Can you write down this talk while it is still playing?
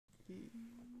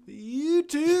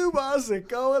YouTube, how's it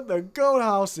going? The Goat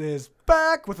House is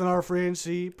back with another free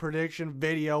agency prediction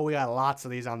video. We got lots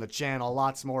of these on the channel,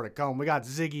 lots more to come. We got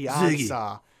Ziggy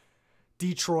Ansah,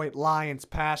 Detroit Lions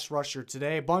pass rusher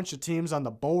today. A bunch of teams on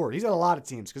the board. He's got a lot of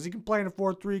teams because he can play in a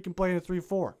 4-3, he can play in a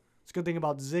 3-4. It's a good thing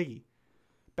about Ziggy.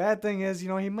 Bad thing is, he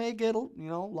may get a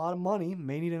lot of money,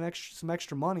 may need some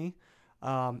extra money,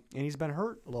 and he's been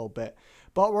hurt a little bit.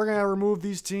 But we're going to remove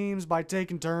these teams by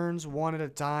taking turns one at a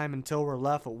time until we're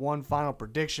left with one final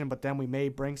prediction. But then we may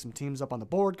bring some teams up on the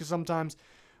board because sometimes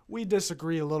we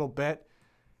disagree a little bit.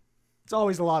 It's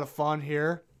always a lot of fun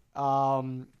here.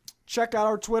 Check out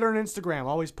our Twitter and Instagram.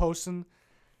 Always posting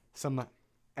some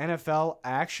NFL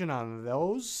action on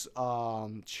those.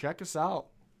 Check us out.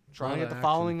 Trying to get the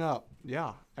following up.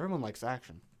 Yeah, everyone likes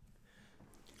action.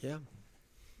 Yeah.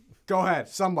 Go ahead.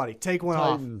 Somebody. Take one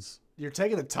Titans. off. You're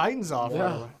taking the Titans off.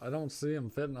 Yeah, I don't see him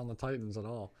fitting on the Titans at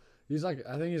all. I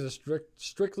think he's a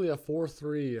strictly a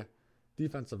 4-3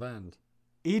 defensive end.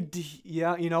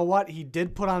 Yeah, you know what? He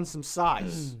did put on some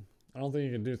size. I don't think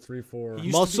he can do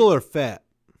 3-4. Muscle or fat?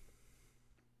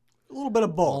 A little bit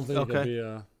of I both. don't think he could be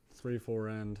a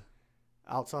 3-4 end.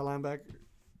 Outside linebacker?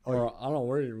 Or I don't know,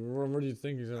 where do you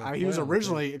think he's going to play? He was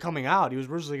originally coming out. He was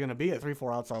originally going to be a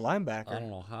 3-4 outside linebacker. I don't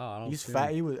know how. He's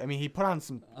fat. He put on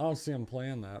some. I don't see him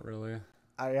playing that really.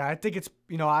 I think it's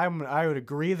I would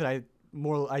agree that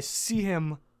I see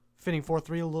him fitting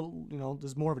 4-3 a little.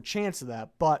 There's more of a chance of that,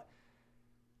 but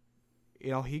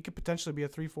he could potentially be a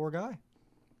 3-4 guy.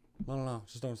 I don't know.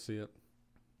 Just don't see it.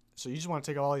 So you just want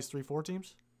to take all these 3-4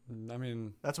 teams? I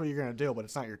mean, that's what you're going to do, but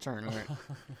it's not your turn, all right?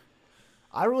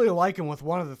 I really like him with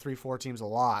one of the 3-4 teams a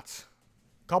lot.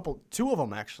 Two of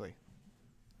them actually.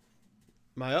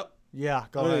 Am I up? Yeah,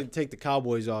 go I'm ahead. going to take the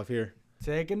Cowboys off here.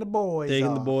 Taking the boys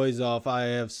the boys off. I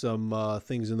have some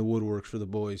things in the woodworks for the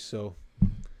boys. So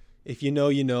if you know,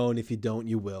 you know, and if you don't,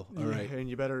 you will. All right. And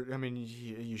you better,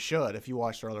 you should if you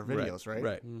watched our other videos, right?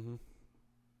 Right. mm-hmm.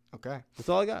 Okay. That's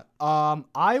all I got.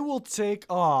 I will take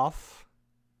off.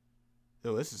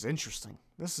 Oh, this is interesting.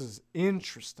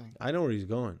 I know where he's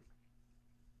going.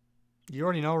 You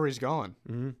already know where he's going.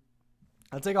 Mm-hmm.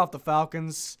 I'll take off the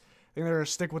Falcons. I think they're going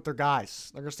to stick with their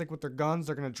guys. They're going to stick with their guns.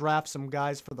 They're going to draft some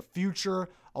guys for the future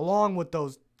along with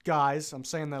those guys. I'm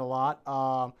saying that a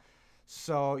lot.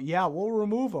 So, yeah, we'll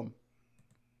remove them.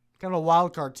 Kind of a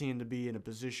wild card team to be in a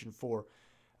position for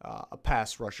a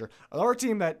pass rusher. Another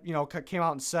team that, came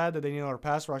out and said that they need another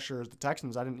pass rusher is the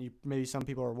Texans. Maybe some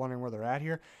people are wondering where they're at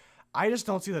here. I just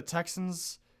don't see the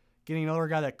Texans getting another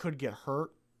guy that could get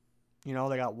hurt. They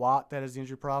got Watt that has the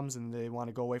injury problems, and they want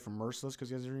to go away from Merciless because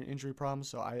he has injury problems.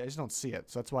 So I just don't see it.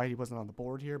 So that's why he wasn't on the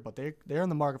board here. But they're in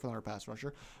the market for another pass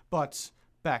rusher. But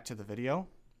back to the video.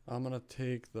 I'm going to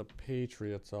take the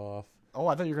Patriots off. Oh,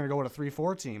 I thought you were going to go with a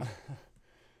 3-4 team.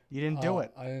 You didn't do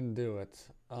it. I didn't do it.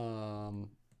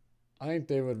 I think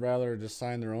they would rather just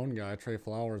sign their own guy, Trey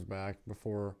Flowers, back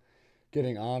before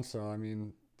getting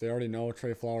Ansah. They already know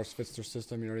Trey Flowers fits their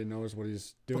system. He already knows what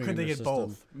he's doing. But could they get system.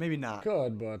 both? Maybe not.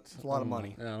 Could, but it's a lot of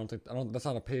money. Yeah, I don't. That's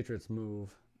not a Patriots move.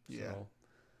 Yeah, so,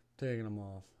 taking them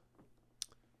off.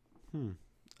 I'm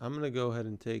gonna go ahead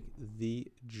and take the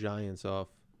Giants off.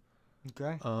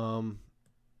 Okay.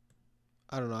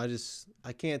 I don't know.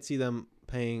 I can't see them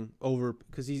paying over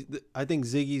because I think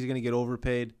Ziggy's gonna get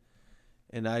overpaid,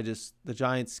 and the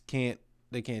Giants can't.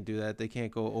 They can't do that. They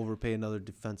can't go overpay another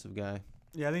defensive guy.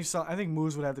 Yeah, I think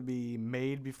moves would have to be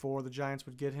made before the Giants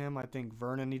would get him. I think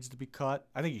Vernon needs to be cut.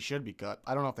 I think he should be cut.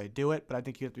 I don't know if they do it, but I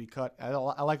think he has to be cut. I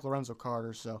like Lorenzo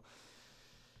Carter, so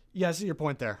yeah, I see your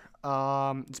point there.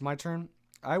 It's my turn.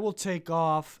 I will take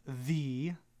off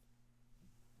I'm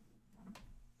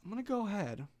gonna go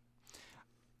ahead.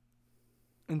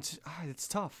 And it's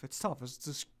tough. It's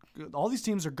just all these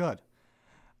teams are good.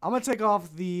 I'm gonna take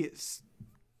off the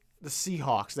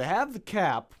Seahawks. They have the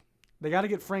cap. They got to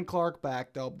get Frank Clark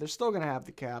back, though. But they're still going to have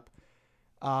the cap.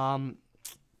 But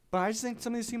I just think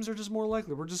some of these teams are just more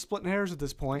likely. We're just splitting hairs at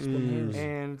this point.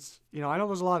 And, I know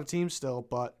there's a lot of teams still,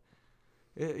 but,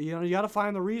 you got to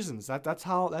find the reasons. That's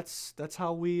how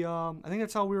we I think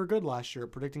that's how we were good last year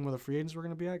at predicting where the free agents were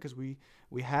going to be at because we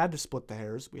had to split the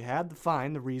hairs. We had to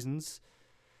find the reasons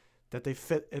that they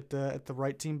fit at the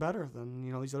right team better than,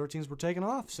 these other teams were taking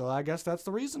off. So I guess that's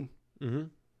the reason. Mm-hmm.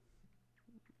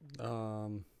 I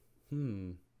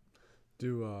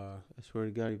swear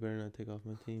to God, you better not take off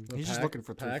my team. He's just looking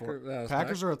for 3-4.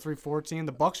 Packers are a 3-4 team.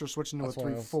 The Bucks are switching to a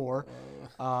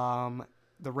 3-4.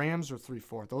 The Rams are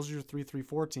 3-4. Those are your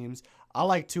 3-3-4 teams. I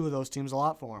like two of those teams a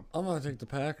lot for him. I'm going to take the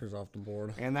Packers off the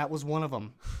board. And that was one of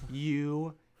them.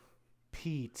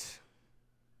 Pete.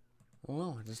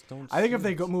 Well, I just don't. I think if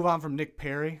they move on from Nick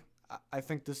Perry, I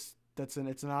think this it's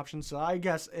an option. So I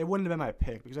guess it wouldn't have been my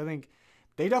pick because I think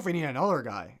they definitely need another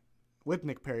guy with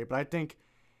Nick Perry. But I think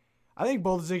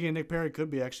both Ziggy and Nick Perry could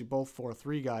be actually both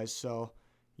 4-3 guys. So,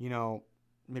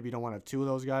 maybe you don't want to have two of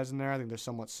those guys in there. I think they're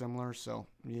somewhat similar. So,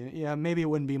 yeah, maybe it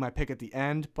wouldn't be my pick at the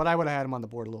end. But I would have had him on the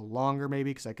board a little longer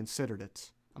maybe because I considered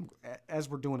it. As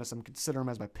we're doing this, I'm considering him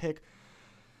as my pick.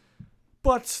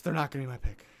 But they're not going to be my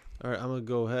pick. All right, I'm going to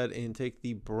go ahead and take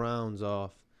the Browns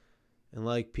off. And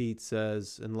like Pete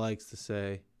says and likes to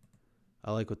say,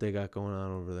 I like what they got going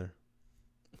on over there.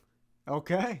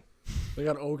 Okay. They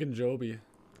got Ogunjobi.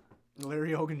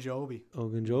 Larry Ogunjobi.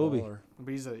 Ogunjobi.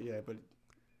 But he's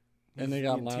And they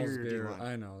got the Miles interior Garrett.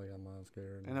 D-line. I know they got Miles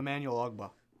Garrett. And Emmanuel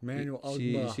Ogba.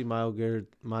 Ogba. See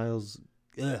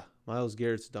Miles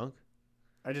Garrett's dunk?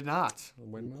 I did not.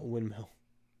 Windmill.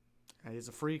 He's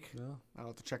a freak. Yeah. I'll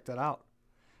have to check that out.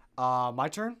 My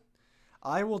turn.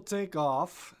 I will take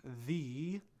off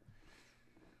the.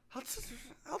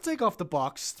 I'll take off the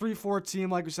Bucks 3-4 team.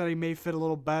 Like we said, he may fit a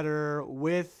little better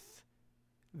with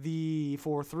the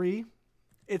 4-3.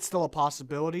 It's still a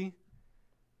possibility,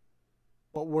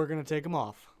 but we're gonna take him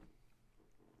off.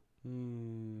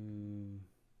 Who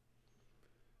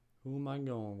am I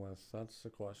going with? That's the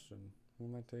question. Who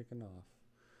am I taking off?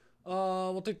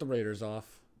 We'll take the Raiders off.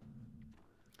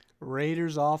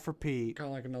 Raiders off for Pete. Kind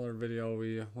of like another video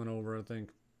we went over. I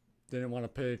think they didn't want to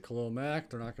pay Khalil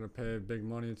Mack. They're not going to pay big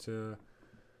money to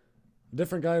a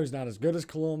different guy who's not as good as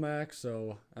Khalil Mack.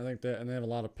 So I think and they have a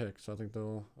lot of picks. So I think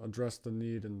they'll address the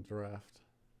need in the draft.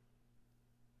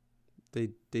 They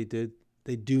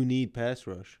do need pass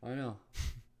rush. I know.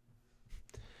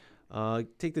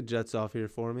 Take the Jets off here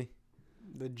for me.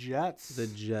 The Jets. The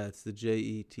Jets. The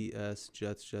Jets.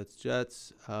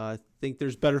 Jets. I think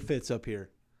there's better fits up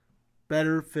here.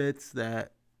 Better fits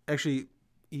that actually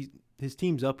his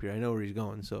team's up here. I know where he's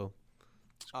going, so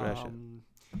scratch it.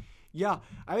 Yeah,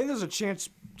 I think there's a chance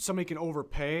somebody can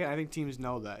overpay. I think teams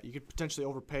know that. You could potentially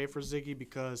overpay for Ziggy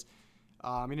because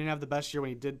he didn't have the best year when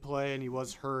he did play and he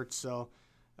was hurt. So,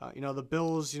 the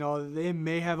Bills, they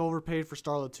may have overpaid for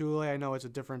Star Lotulelei. I know it's a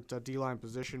different D-line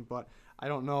position, but I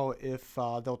don't know if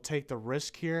they'll take the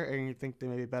risk here and you think they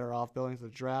may be better off building to the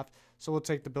draft. So we'll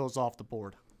take the Bills off the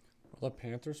board. Are the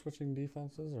Panthers switching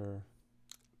defenses or?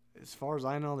 As far as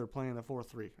I know, they're playing the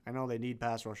 4-3. I know they need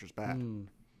pass rushers bad.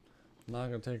 Not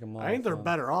going to take them off. I think they're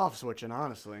better off switching,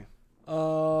 honestly. We're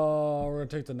going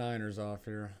to take the Niners off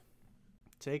here.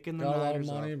 Taking the Got Niners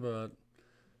a lot of money, off. but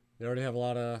they already have a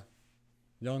lot of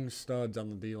young studs on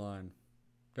the D-line.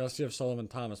 Got to see if Sullivan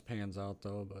Thomas pans out,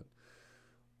 though. But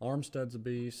Armstead's a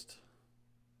beast.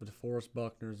 But DeForest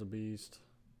Buckner's a beast.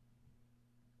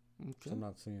 Okay. So I'm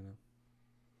not seeing it.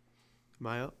 Am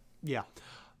I up? Yeah.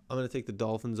 I'm going to take the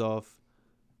Dolphins off.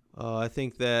 I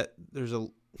think that there's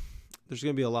going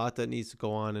to be a lot that needs to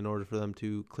go on in order for them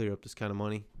to clear up this kind of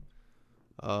money.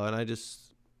 And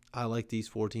I like these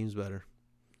four teams better.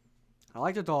 I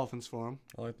like the Dolphins for them.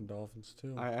 I like the Dolphins,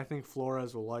 too. I think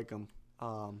Flores will like them.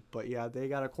 But, yeah, they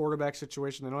got a quarterback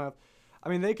situation. They don't have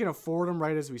 – they can afford them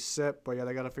right as we sit. But, yeah,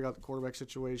 they got to figure out the quarterback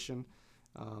situation.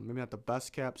 Maybe not the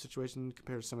best cap situation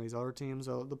compared to some of these other teams.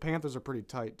 The Panthers are pretty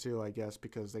tight, too, I guess,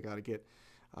 because they got to get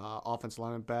offensive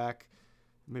linemen back.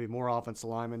 Maybe more offensive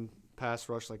linemen, pass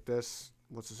rush like this.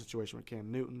 What's the situation with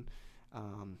Cam Newton?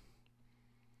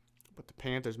 But the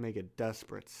Panthers may get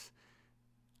desperate.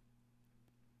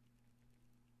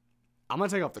 I'm going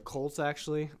to take off the Colts,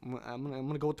 actually. I'm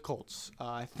gonna go with the Colts.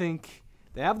 I think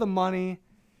they have the money.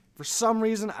 For some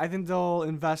reason, I think they'll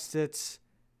invest it.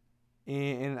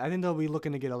 And I think they'll be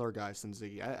looking to get other guys than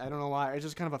Ziggy. I don't know why. It's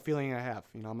just kind of a feeling I have.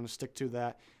 I'm going to stick to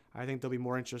that. I think they'll be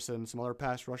more interested in some other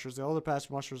pass rushers. The other pass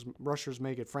rushers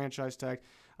may get franchise tag.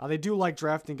 They do like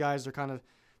drafting guys.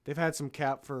 They've had some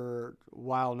cap for a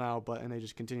while now, and they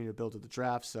just continue to build to the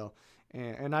draft. So,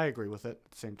 and I agree with it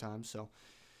at the same time. So,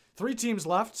 3 teams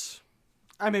left.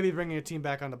 I may be bringing a team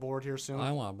back on the board here soon.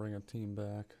 I want to bring a team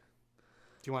back.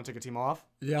 Do you want to take a team off?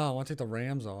 Yeah, I want to take the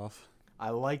Rams off. I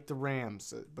like the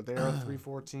Rams, but they're a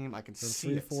 3-4 team. I can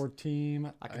see it. 3-4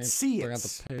 team. I can see it. They got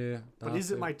to pay but is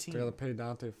it my team? They got to pay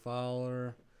Dante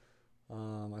Fowler.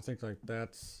 I think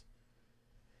that's.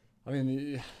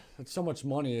 It's so much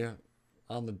money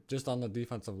on the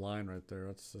defensive line right there.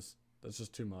 That's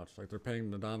just too much. Like they're paying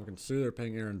Ndamukong Suh, they're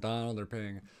paying Aaron Donald,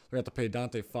 they got to pay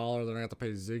Dante Fowler, they're gonna have to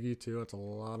pay Ziggy too. That's a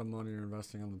lot of money you're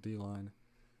investing on the D line.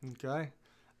 Okay.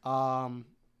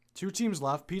 2 teams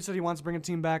left. Pete said he wants to bring a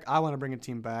team back. I want to bring a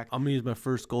team back. I'm going to use my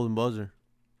first golden buzzer.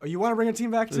 Oh, you want to bring a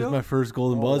team back too? This is my first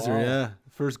golden buzzer, wow. yeah.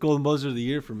 First golden buzzer of the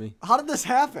year for me. How did this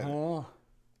happen? Oh,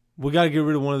 We got to get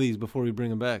rid of one of these before we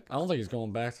bring him back. I don't think he's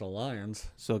going back to the Lions.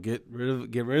 So get rid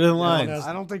of the Lions.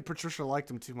 I don't think Patricia liked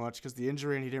him too much because the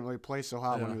injury and he didn't really play so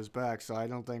hot when he was back. So I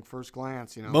don't think first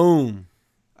glance, Boom.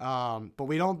 But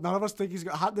we don't. None of us think he's.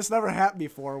 This never happened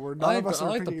before. None of us are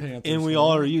like the thinking. Panthers. And we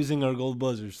all are using our gold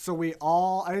buzzers. So we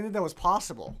all. I didn't think that was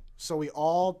possible. So we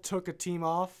all took a team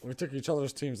off. We took each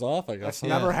other's teams off, I guess. That's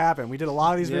never happened. We did a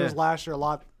lot of these videos last year, a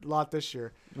lot this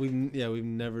year. We've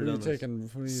never done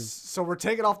this. So we're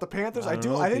taking off the Panthers. I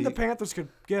think the Panthers could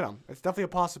get them. It's definitely a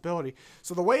possibility.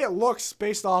 So the way it looks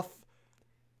based off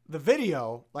the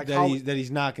video, like that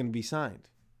he's not going to be signed.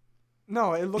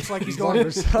 No, it looks like he's going.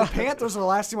 The Panthers are the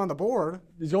last team on the board.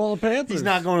 He's going to the Panthers. He's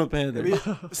not going to the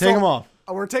Panthers. Take him off.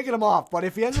 We're taking him off. But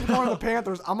if he ends up going to the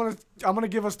Panthers, I'm gonna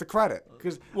give us the credit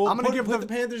because I'm gonna give the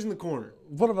Panthers in the corner.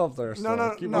 Put him up there.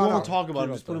 No. We won't talk about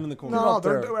him. Just put him in the corner. No,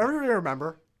 everybody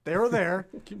remember they were there.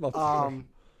 Keep up there.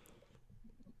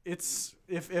 It's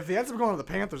if he ends up going to the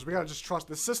Panthers, we gotta just trust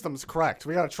the system's correct.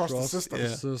 We gotta trust the system. The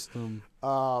system.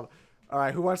 All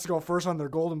right, who wants to go first on their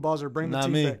golden buzzer? Bring the Not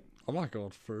team me. back. I'm not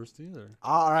going first either.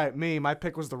 All right, me. My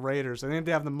pick was the Raiders. I think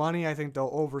they have the money. I think they'll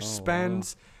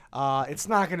overspend. It's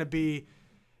not going to be.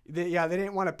 They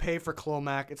didn't want to pay for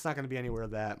Clomac. It's not going to be anywhere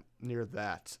near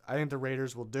that. I think the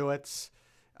Raiders will do it.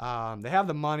 They have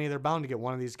the money. They're bound to get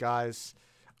one of these guys.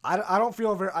 I don't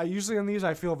feel very. Usually in these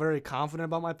I feel very confident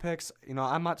about my picks.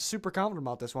 I'm not super confident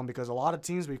about this one because a lot of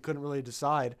teams we couldn't really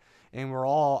decide, and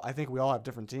I think we all have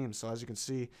different teams. So as you can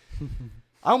see.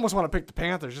 I almost want to pick the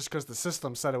Panthers just because the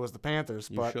system said it was the Panthers.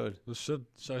 But You should.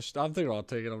 I'm thinking about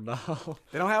taking them now.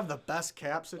 They don't have the best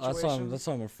cap situation. That's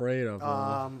what I'm afraid of.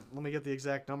 Let me get the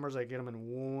exact numbers. I get them in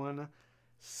 1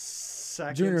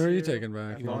 second. Junior, who are you taking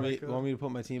back? You want me to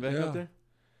put my team back up there?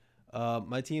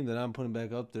 My team that I'm putting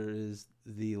back up there is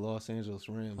the Los Angeles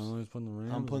Rams. Oh, he's putting the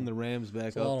Rams. I'm putting the Rams back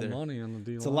up there. It's a lot of money on the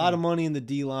D line. It's a lot of money in the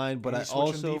D line, but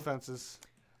defenses.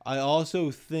 I also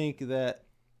think that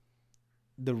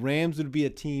the Rams would be a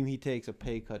team he takes a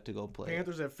pay cut to go play.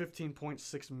 Panthers have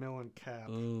 $15.6 million cap.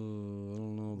 Oh, I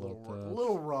don't know about that. A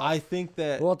little rough. I think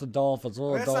that. What about the Dolphins?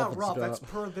 That's not rough. That's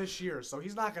per this year, so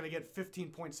he's not going to get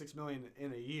 $15.6 million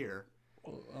in a year.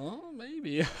 Oh,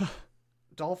 maybe.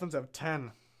 Dolphins have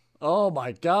 10. Oh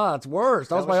my God, it's worse.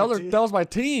 That was my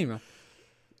team.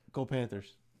 Go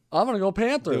Panthers. I'm gonna go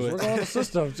Panthers. We're going to the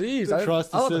system. Jeez,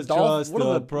 Trust the system. What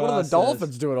are the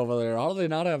Dolphins doing over there? How do they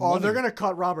not have money? They're gonna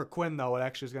cut Robert Quinn though. It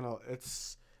actually is gonna.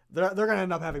 They're gonna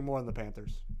end up having more than the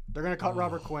Panthers. They're gonna cut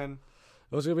Robert Quinn.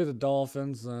 It was gonna be the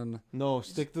Dolphins then. No,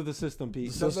 stick to the system,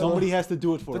 Pete. Somebody has to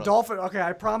do it for us. The Dolphins. Okay,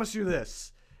 I promise you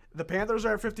this. The Panthers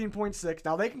are at 15.6.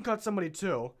 Now they can cut somebody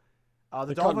too.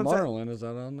 The Dolphins. Marlin, is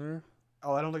that on there?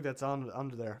 Oh, I don't think that's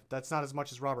under there. That's not as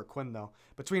much as Robert Quinn though.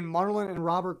 Between Marlin and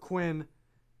Robert Quinn.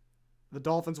 The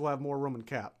Dolphins will have more room in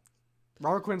cap.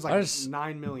 Robert Quinn's like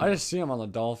 $9 million. I just see him on the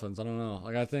Dolphins. I don't know.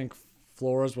 I think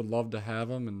Flores would love to have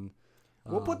him, and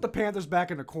we'll put the Panthers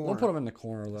back in the corner. We'll put them in the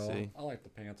corner though. I like the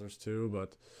Panthers too,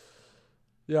 but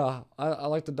yeah, I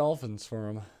like the Dolphins for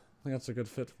him. I think that's a good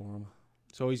fit for him.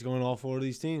 So he's going all 4 of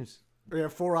these teams. We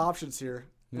have 4 options here.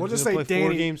 Yeah. We'll just say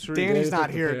Danny's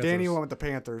not here. Danny went with the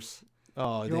Panthers.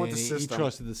 Oh, Danny, he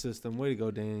trusted the system. Way to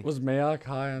go, Danny. Was Mayock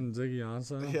high on Ziggy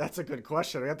Ansah? Yeah, that's a good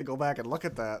question. We have to go back and look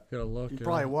at that. Gotta look. He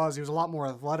probably was. He was a lot more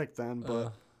athletic then,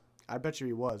 but I bet you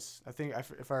he was. I think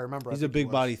if I remember, he's a big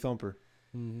body thumper.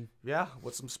 Mm-hmm. Yeah,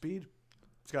 with some speed.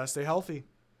 He's got to stay healthy.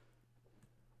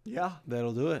 Yeah,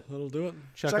 that'll do it.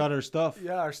 Check out our stuff.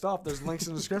 Yeah, our stuff. There's links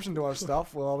in the description to our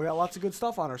stuff. Well, we got lots of good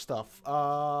stuff on our stuff.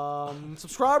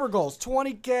 Subscriber goals,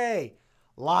 20K.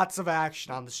 Lots of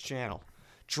action on this channel.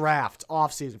 Draft,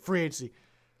 offseason, free agency,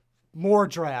 more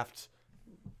draft,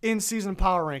 in-season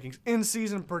power rankings,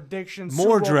 in-season predictions,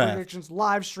 more Super Bowl draft predictions,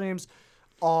 live streams,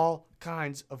 all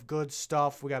kinds of good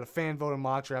stuff. We got a fan vote and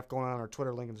mock draft going on our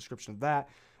Twitter, link in the description of that.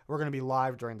 We're going to be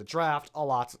live during the draft.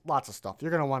 Lots of stuff.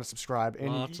 You're going to want to subscribe.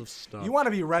 And lots of stuff. You want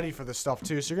to be ready for this stuff,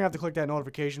 too. So you're going to have to click that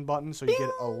notification button so you get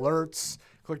alerts.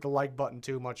 Click the like button,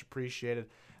 too. Much appreciated.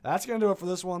 That's going to do it for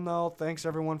this one, though. Thanks,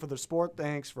 everyone, for their support.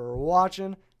 Thanks for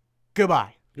watching.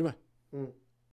 Goodbye. Goodbye.